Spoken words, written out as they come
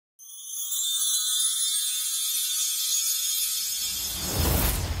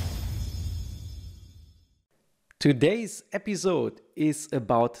Today's episode is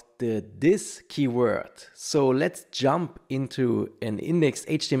about the this keyword. So let's jump into an indexed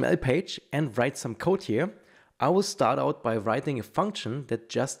HTML page and write some code here. I will start out by writing a function that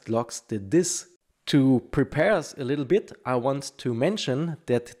just logs the this. To prepare us a little bit, I want to mention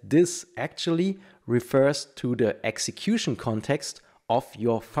that this actually refers to the execution context of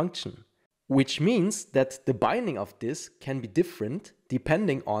your function, which means that the binding of this can be different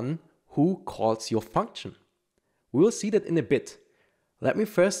depending on who calls your function. We will see that in a bit. Let me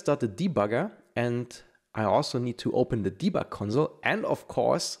first start the debugger, and I also need to open the debug console, and of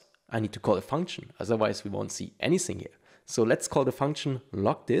course I need to call a function, otherwise we won't see anything here. So let's call the function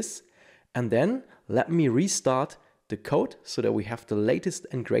log this, and then let me restart the code so that we have the latest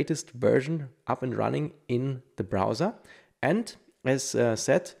and greatest version up and running in the browser. And as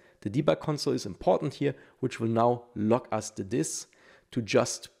said, the debug console is important here, which will now log us the this. To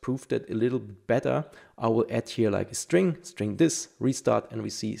just prove that a little bit better, I will add here like a string this, restart, and we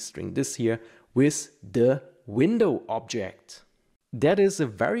see string this here with the window object. That is a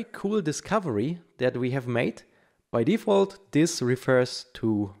very cool discovery that we have made. By default, this refers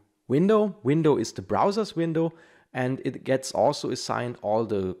to window. Window is the browser's window, and it gets also assigned all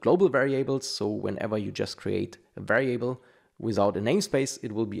the global variables. So whenever you just create a variable without a namespace,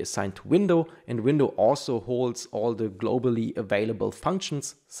 it will be assigned to window, and window also holds all the globally available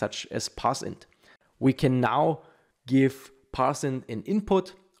functions such as parseInt. We can now give parseInt an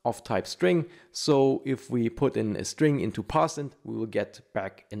input of type string. So if we put in a string into parseInt, we will get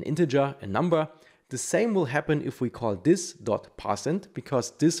back an integer, a number. The same will happen if we call this.parseInt,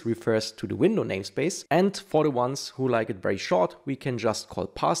 because this refers to the window namespace. And for the ones who like it very short, we can just call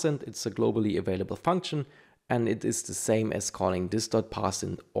parseInt. It's a globally available function, and it is the same as calling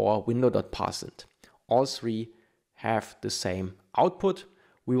this.parseInt or window.parseInt. All three have the same output.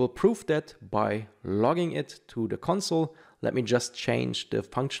 We will prove that by logging it to the console. Let me just change the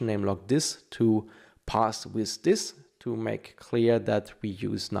function name log this to parse with this to make clear that we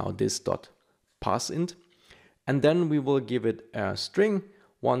use now this.parseInt. And then we will give it a string.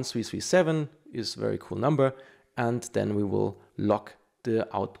 1337 is a very cool number. And then we will log the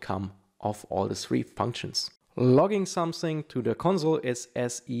outcome of all the three functions. Logging something to the console is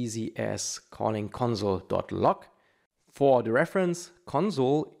as easy as calling console.log. For the reference,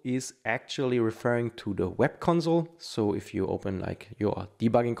 console is actually referring to the web console. So if you open like your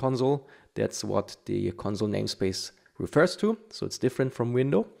debugging console, that's what the console namespace refers to. So it's different from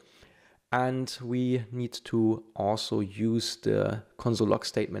window. And we need to also use the console log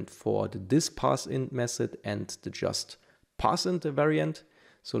statement for the this parseInt method and the just parseInt variant.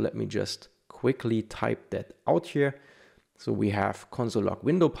 So let me just quickly type that out here. So we have console log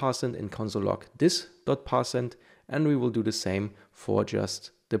window parseInt and console log this.parseInt, and we will do the same for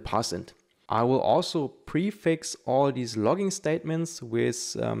just the parseInt. I will also prefix all these logging statements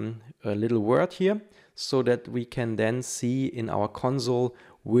with a little word here so that we can then see in our console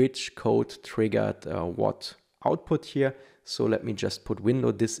which code triggered what output here. So let me just put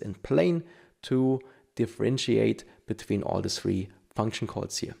window this in plain to differentiate between all the three function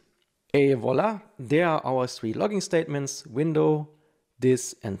calls here. Et voila, there are our three logging statements, window,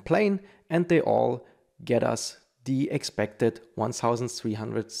 this, and plain, and they all get us the expected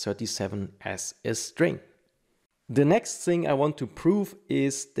 1337 as a string. The next thing I want to prove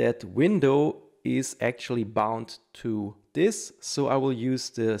is that window is actually bound to this, so I will use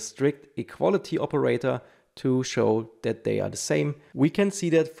the strict equality operator to show that they are the same. We can see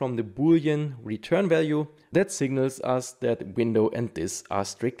that from the Boolean return value that signals us that window and this are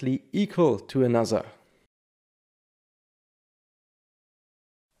strictly equal to another.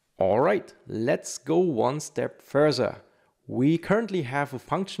 All right, let's go one step further. We currently have a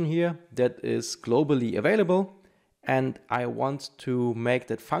function here that is globally available, and I want to make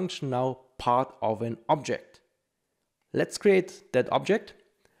that function now part of an object. Let's create that object.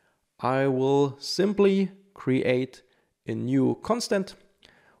 I will simply create a new constant.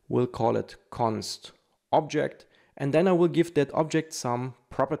 We'll call it const object, and then I will give that object some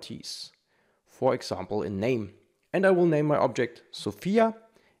properties. For example, a name. And I will name my object Sophia,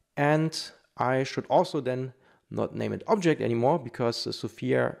 and I should also then not name it object anymore because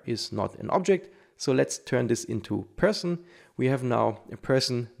Sophia is not an object. So let's turn this into person. We have now a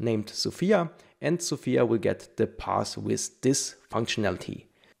person named Sophia, and Sophia will get the pass with this functionality.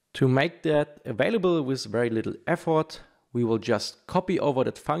 To make that available with very little effort, we will just copy over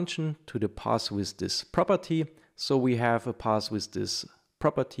that function to the pass with this property. So we have a pass with this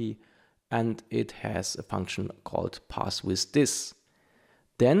property, and it has a function called pass with this.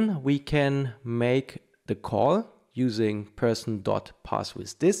 Then we can make the call using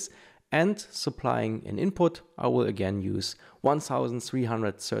person.passWithThis, and supplying an input, I will again use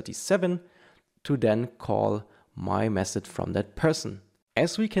 1337 to then call my method from that person.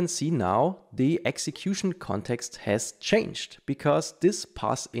 As we can see now, the execution context has changed because this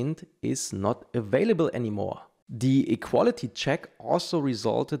parseInt is not available anymore. The equality check also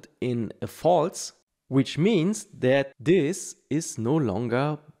resulted in a false, which means that this is no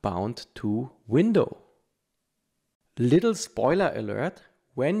longer bound to window. Little spoiler alert,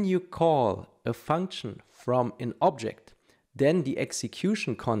 when you call a function from an object, then the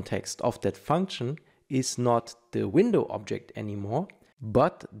execution context of that function is not the window object anymore,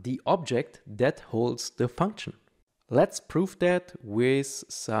 but the object that holds the function. Let's prove that with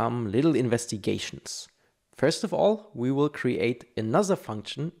some little investigations. First of all, we will create another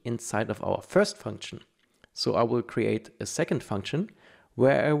function inside of our first function. So I will create a second function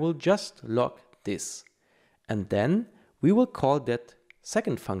where I will just log this. And then we will call that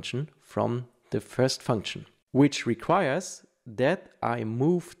second function from the first function, which requires that I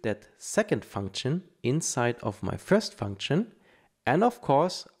move that second function inside of my first function. And of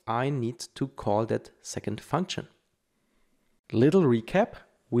course, I need to call that second function. Little recap.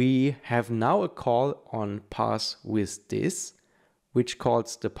 We have now a call on parseWithThis, which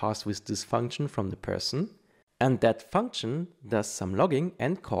calls the parseWithThis function from the person. And that function does some logging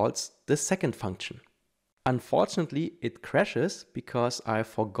and calls the second function. Unfortunately, it crashes because I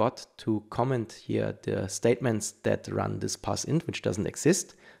forgot to comment here the statements that run this parseInt, which doesn't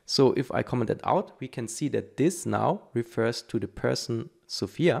exist. So if I comment it out, we can see that this now refers to the person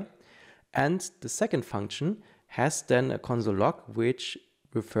Sophia. And the second function has then a console log, which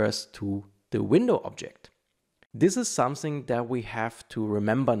refers to the window object. This is something that we have to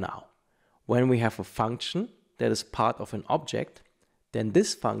remember now. When we have a function that is part of an object, then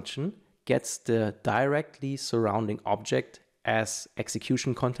this function gets the directly surrounding object as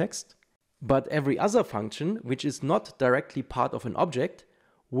execution context. But every other function, which is not directly part of an object,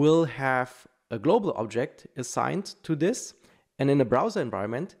 will have a global object assigned to this. And in a browser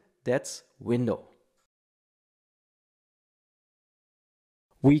environment, that's window.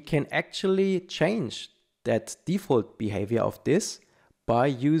 We can actually change that default behavior of this by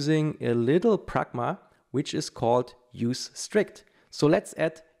using a little pragma, which is called useStrict. So let's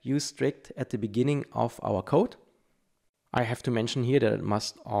add useStrict at the beginning of our code. I have to mention here that it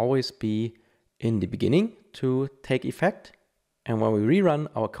must always be in the beginning to take effect. And when we rerun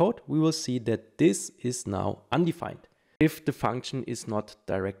our code, we will see that this is now undefined if the function is not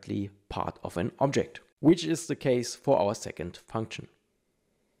directly part of an object, which is the case for our second function.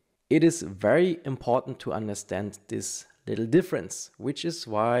 It is very important to understand this little difference, which is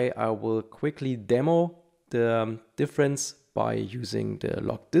why I will quickly demo the difference by using the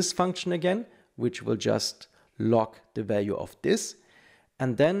logThis function again, which will just log the value of this.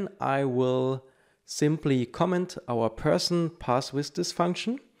 And then I will simply comment our person parseWithThis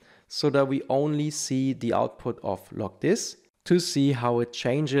function so that we only see the output of logThis to see how it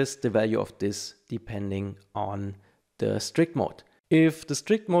changes the value of this depending on the strict mode. If the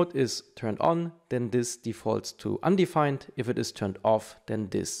strict mode is turned on, then this defaults to undefined. If it is turned off, then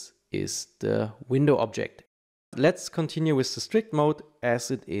this is the window object. Let's continue with the strict mode as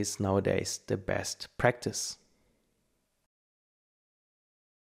it is nowadays the best practice.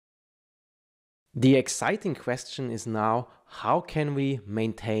 The exciting question is now, how can we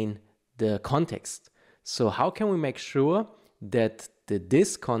maintain the context? So how can we make sure that the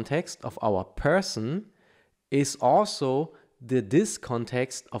this context of our person is also the this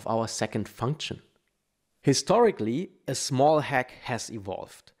context of our second function? Historically, a small hack has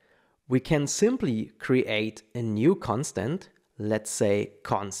evolved. We can simply create a new constant, let's say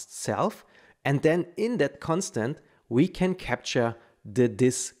const self, and then in that constant we can capture the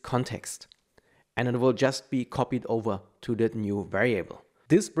this context. And it will just be copied over to that new variable.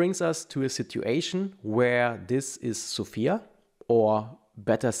 This brings us to a situation where this is Sophia, or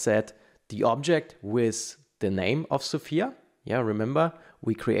better said, the object with the name of Sophia. Yeah, remember,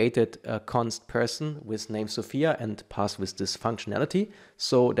 we created a const person with name Sophia and parseWithThis functionality.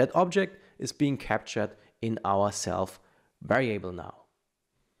 So that object is being captured in our self variable now.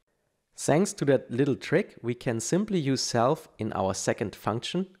 Thanks to that little trick, we can simply use self in our second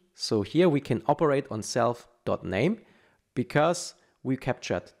function. So here we can operate on self.name because we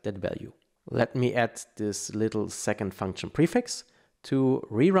captured that value. Let me add this little second function prefix to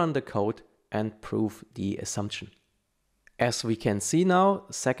rerun the code and prove the assumption. As we can see now,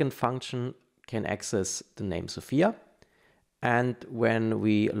 second function can access the name Sophia. And when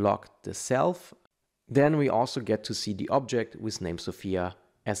we log the self, then we also get to see the object with name Sophia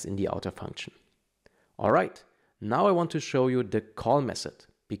as in the outer function. All right, now I want to show you the call method,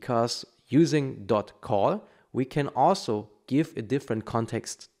 because using .call, we can also give a different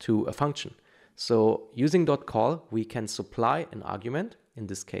context to a function. So using .call, we can supply an argument, in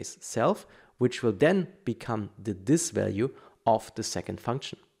this case self, which will then become the this value of the second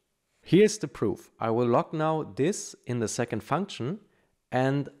function. Here's the proof. I will log now this in the second function,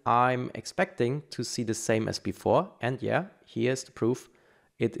 and I'm expecting to see the same as before. And yeah, here's the proof.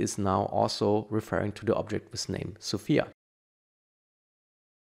 It is now also referring to the object with name Sophia.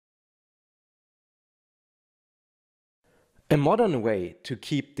 A modern way to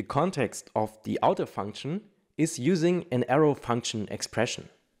keep the context of the outer function is using an arrow function expression.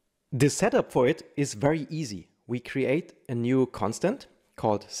 The setup for it is very easy. We create a new constant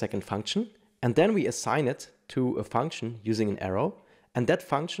called second function, and then we assign it to a function using an arrow, and that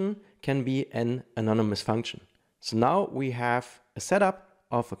function can be an anonymous function. So now we have a setup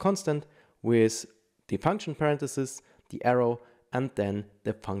of a constant with the function parenthesis, the arrow, and then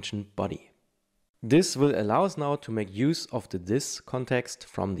the function body. This will allow us now to make use of the this context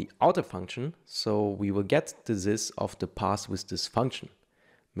from the outer function, so we will get the this of the pass with this function.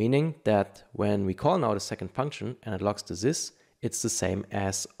 Meaning that when we call now the second function and it logs the this, it's the same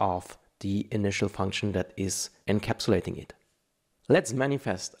as of the initial function that is encapsulating it. Let's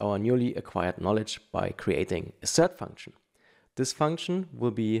manifest our newly acquired knowledge by creating a third function. This function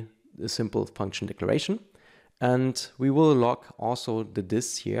will be a simple function declaration, and we will log also the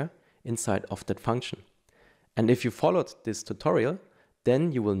this here inside of that function. And if you followed this tutorial,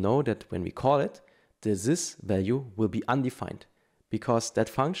 then you will know that when we call it, the this value will be undefined, because that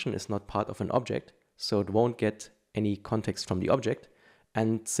function is not part of an object, so it won't get any context from the object.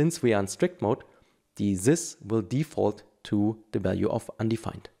 And since we are in strict mode, the this will default to the value of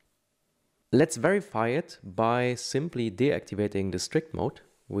undefined. Let's verify it by simply deactivating the strict mode.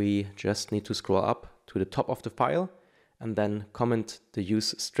 We just need to scroll up to the top of the file and then comment the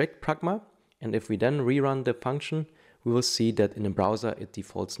use strict pragma. And if we then rerun the function, we will see that in the browser it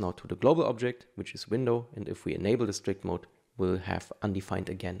defaults now to the global object, which is window. And if we enable the strict mode, we'll have undefined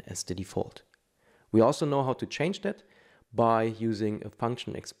again as the default. We also know how to change that by using a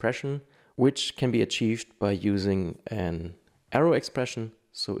function expression, which can be achieved by using an arrow expression.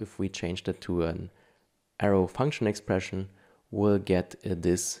 So if we change that to an arrow function expression, we'll get a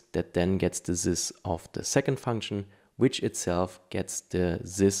this that then gets the this of the second function, which itself gets the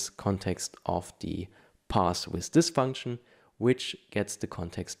this context of the pass with this function, which gets the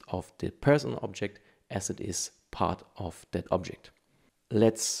context of the person object as it is part of that object.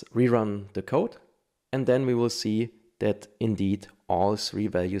 Let's rerun the code, and then we will see that indeed all three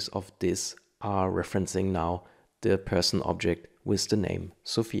values of this are referencing now the person object with the name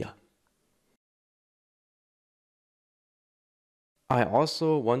Sophia. I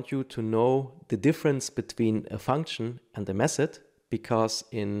also want you to know the difference between a function and a method, because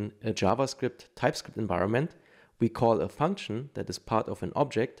in a JavaScript TypeScript environment, we call a function that is part of an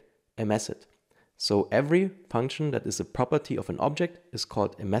object a method. So every function that is a property of an object is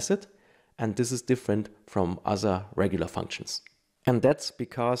called a method, and this is different from other regular functions. And that's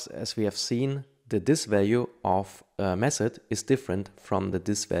because, as we have seen, the this value of a method is different from the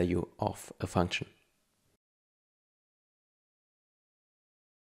this value of a function.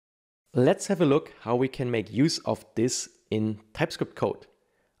 Let's have a look how we can make use of this in TypeScript code.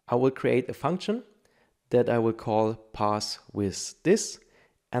 I will create a function that I will call pass with this,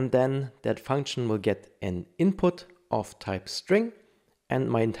 and then that function will get an input of type string, and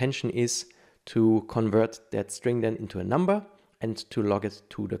my intention is to convert that string then into a number and to log it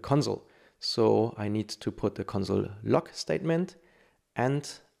to the console. So I need to put the console log statement, and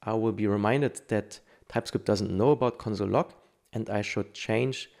I will be reminded that TypeScript doesn't know about console log, and I should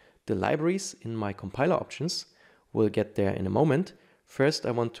change the libraries in my compiler options. We'll get there in a moment. First,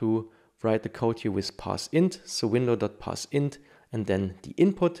 I want to write the code here with parseInt, so window.parseInt, and then the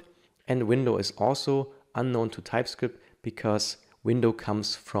input. And window is also unknown to TypeScript because window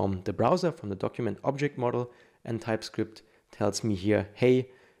comes from the browser, from the document object model, and TypeScript tells me here, hey,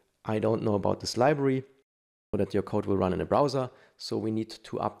 I don't know about this library, so that your code will run in a browser. So we need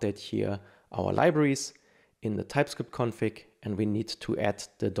to update here our libraries in the TypeScript config, and we need to add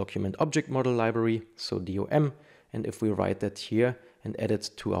the document object model library, so DOM. And if we write that here and add it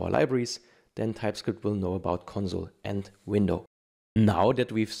to our libraries, then TypeScript will know about console and window. Now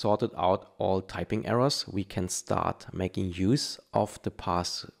that we've sorted out all typing errors, we can start making use of the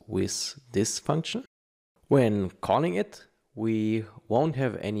pass with this function. When calling it, we won't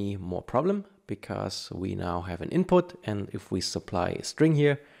have any more problem because we now have an input, and if we supply a string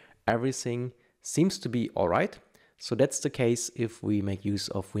here, everything seems to be all right. So that's the case if we make use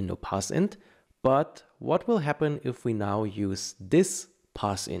of window parseInt. But what will happen if we now use this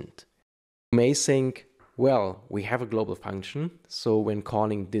parseInt. You may think, well, we have a global function, so when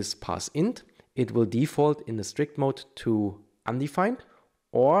calling this parseInt, it will default in the strict mode to undefined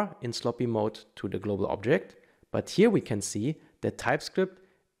or in sloppy mode to the global object. But here we can see that TypeScript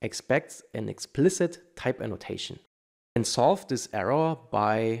expects an explicit type annotation. We can solve this error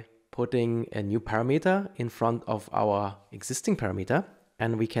by putting a new parameter in front of our existing parameter,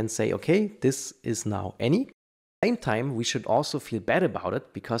 and we can say, okay, this is now any. At the same time, we should also feel bad about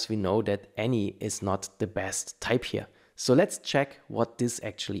it because we know that any is not the best type here. So let's check what this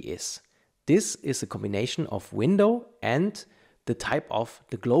actually is. This is a combination of window and the type of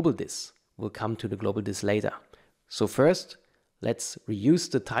the global dis. We'll come to the global dis later. So first, let's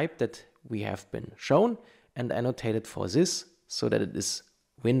reuse the type that we have been shown and annotate it for this so that it is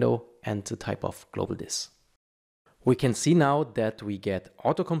window and the type of global dis. We can see now that we get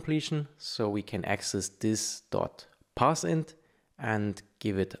auto-completion, so we can access this.parseInt and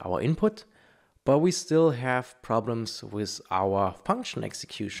give it our input. But we still have problems with our function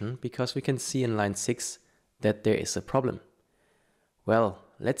execution because we can see in line 6 that there is a problem. Well,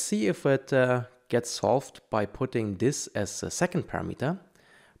 let's see if it gets solved by putting this as a second parameter,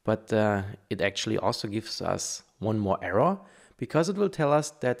 but it actually also gives us one more error because it will tell us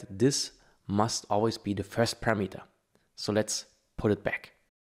that this must always be the first parameter. So let's put it back.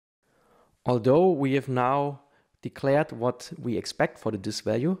 Although we have now declared what we expect for the dis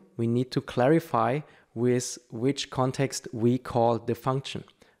value, we need to clarify with which context we call the function,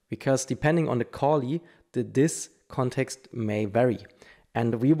 because depending on the callee, the dis context may vary.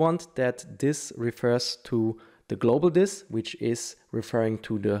 And we want that this refers to the global dis, which is referring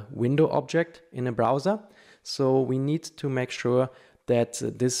to the window object in a browser. So we need to make sure that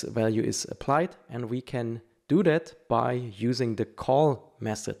this value is applied, and we can do that by using the call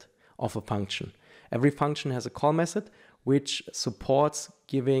method of a function. Every function has a call method which supports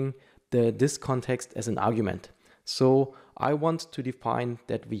giving the this context as an argument. So I want to define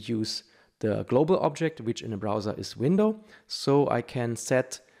that we use the global object, which in a browser is window. So I can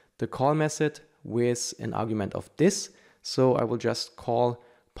set the call method with an argument of this. So I will just call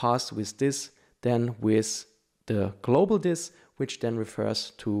parse with this, then with the global dis, which then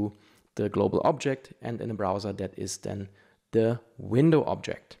refers to the global object, and in a browser that is then the window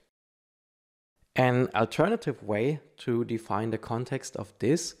object. An alternative way to define the context of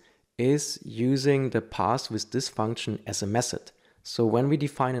this is using the parse with this function as a method. So when we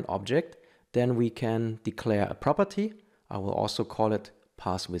define an object, then we can declare a property. I will also call it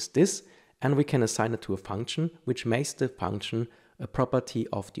parse with this, and we can assign it to a function which makes the function a property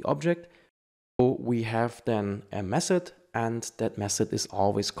of the object. So we have then a method, and that method is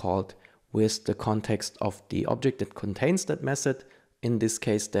always called with the context of the object that contains that method. In this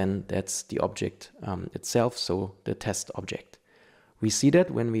case, then that's the object itself, so the test object. We see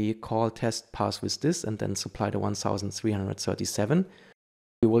that when we call test parse with this and then supply the 1337,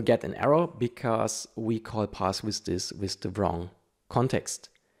 we will get an error because we call parse with this with the wrong context.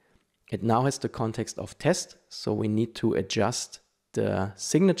 It now has the context of test, so we need to adjust the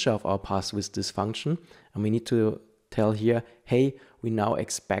signature of our parse with this function, and we need to tell here, hey, we now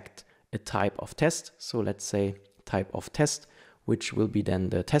expect a type of test. So let's say type of test, which will be then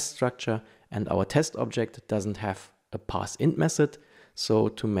the test structure, and our test object doesn't have a parseInt method. So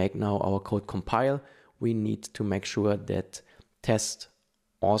to make now our code compile, we need to make sure that test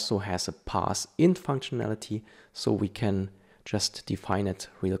also has a parseInt functionality, so we can just define it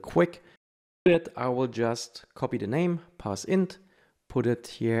real quick. For that, I will just copy the name parseInt, put it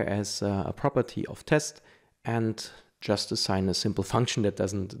here as a property of test, and just assign a simple function that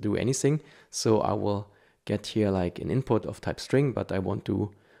doesn't do anything. So I will get here like an input of type string, but I won't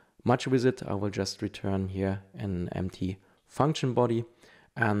do much with it. I will just return here an empty function body,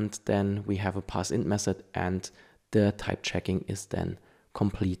 and then we have a parseInt method, and the type checking is then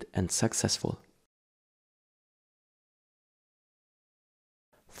complete and successful.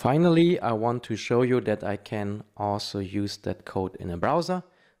 Finally, I want to show you that I can also use that code in a browser.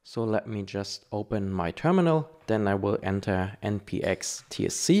 So let me just open my terminal, then I will enter npx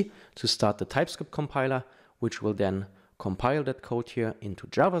tsc to start the TypeScript compiler, which will then compile that code here into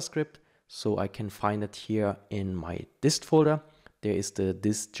JavaScript. So I can find it here in my dist folder. There is the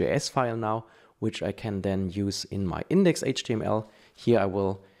dist.js file now, which I can then use in my index.html. Here I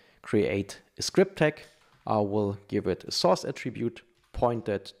will create a script tag. I will give it a source attribute, point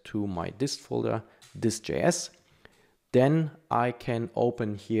that to my dist folder, dist.js. Then I can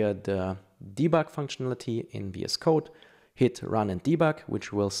open here the debug functionality in VS Code, hit run and debug,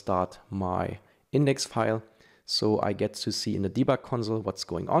 which will start my index file. So I get to see in the debug console what's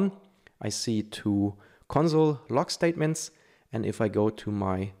going on. I see two console log statements, And if I go to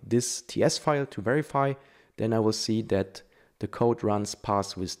my this TS file to verify, then I will see that the code runs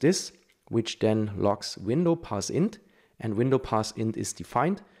parse with this, which then logs window parseInt, and window parseInt is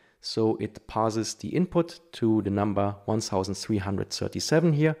defined. So it parses the input to the number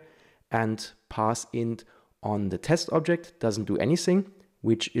 1337 here, and parseInt on the test object doesn't do anything,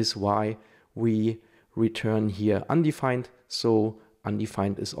 which is why we return here undefined. So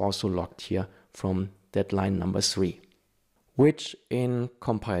undefined is also logged here from that line number 3, which in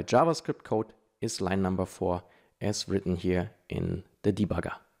compiled JavaScript code is line number 4 as written here in the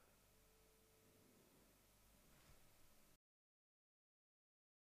debugger.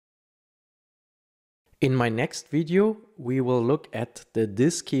 In my next video, we will look at the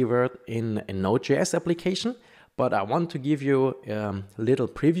this keyword in a Node.js application, but I want to give you a little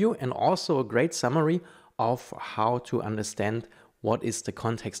preview and also a great summary of how to understand what is the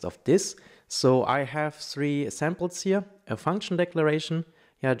context of this. So I have 3 samples here: a function declaration,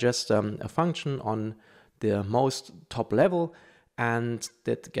 just a function on the most top level, and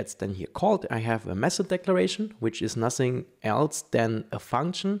that gets then here called. I have a method declaration, which is nothing else than a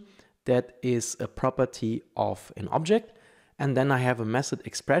function that is a property of an object. And then I have a method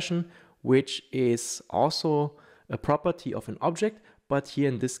expression, which is also a property of an object, but here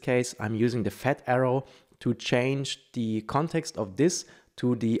in this case I'm using the fat arrow to change the context of this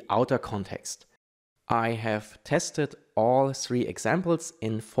to the outer context. I have tested all 3 examples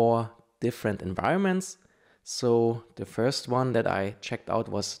in 4 different environments. So the first one that I checked out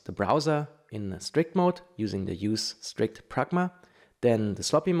was the browser in strict mode using the use strict pragma. Then the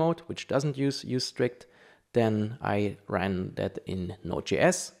sloppy mode, which doesn't use strict. Then I ran that in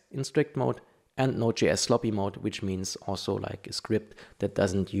Node.js in strict mode, and Node.js sloppy mode, which means also like a script that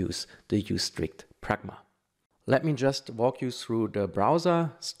doesn't use the use strict pragma. Let me just walk you through the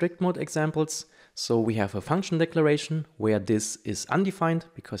browser strict mode examples. So we have a function declaration where this is undefined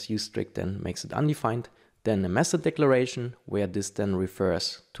because use strict then makes it undefined. Then a method declaration where this then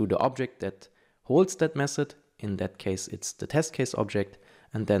refers to the object that holds that method. In that case, it's the test case object.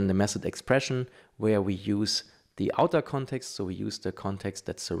 And then the method expression where we use the outer context. So we use the context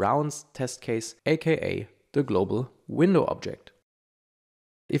that surrounds test case, aka the global window object.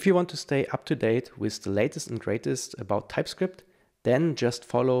 If you want to stay up to date with the latest and greatest about TypeScript, then just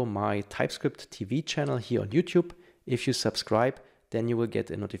follow my TypeScript TV channel here on YouTube. If you subscribe, then you will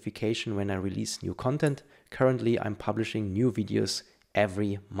get a notification when I release new content. Currently, I'm publishing new videos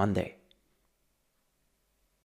every Monday.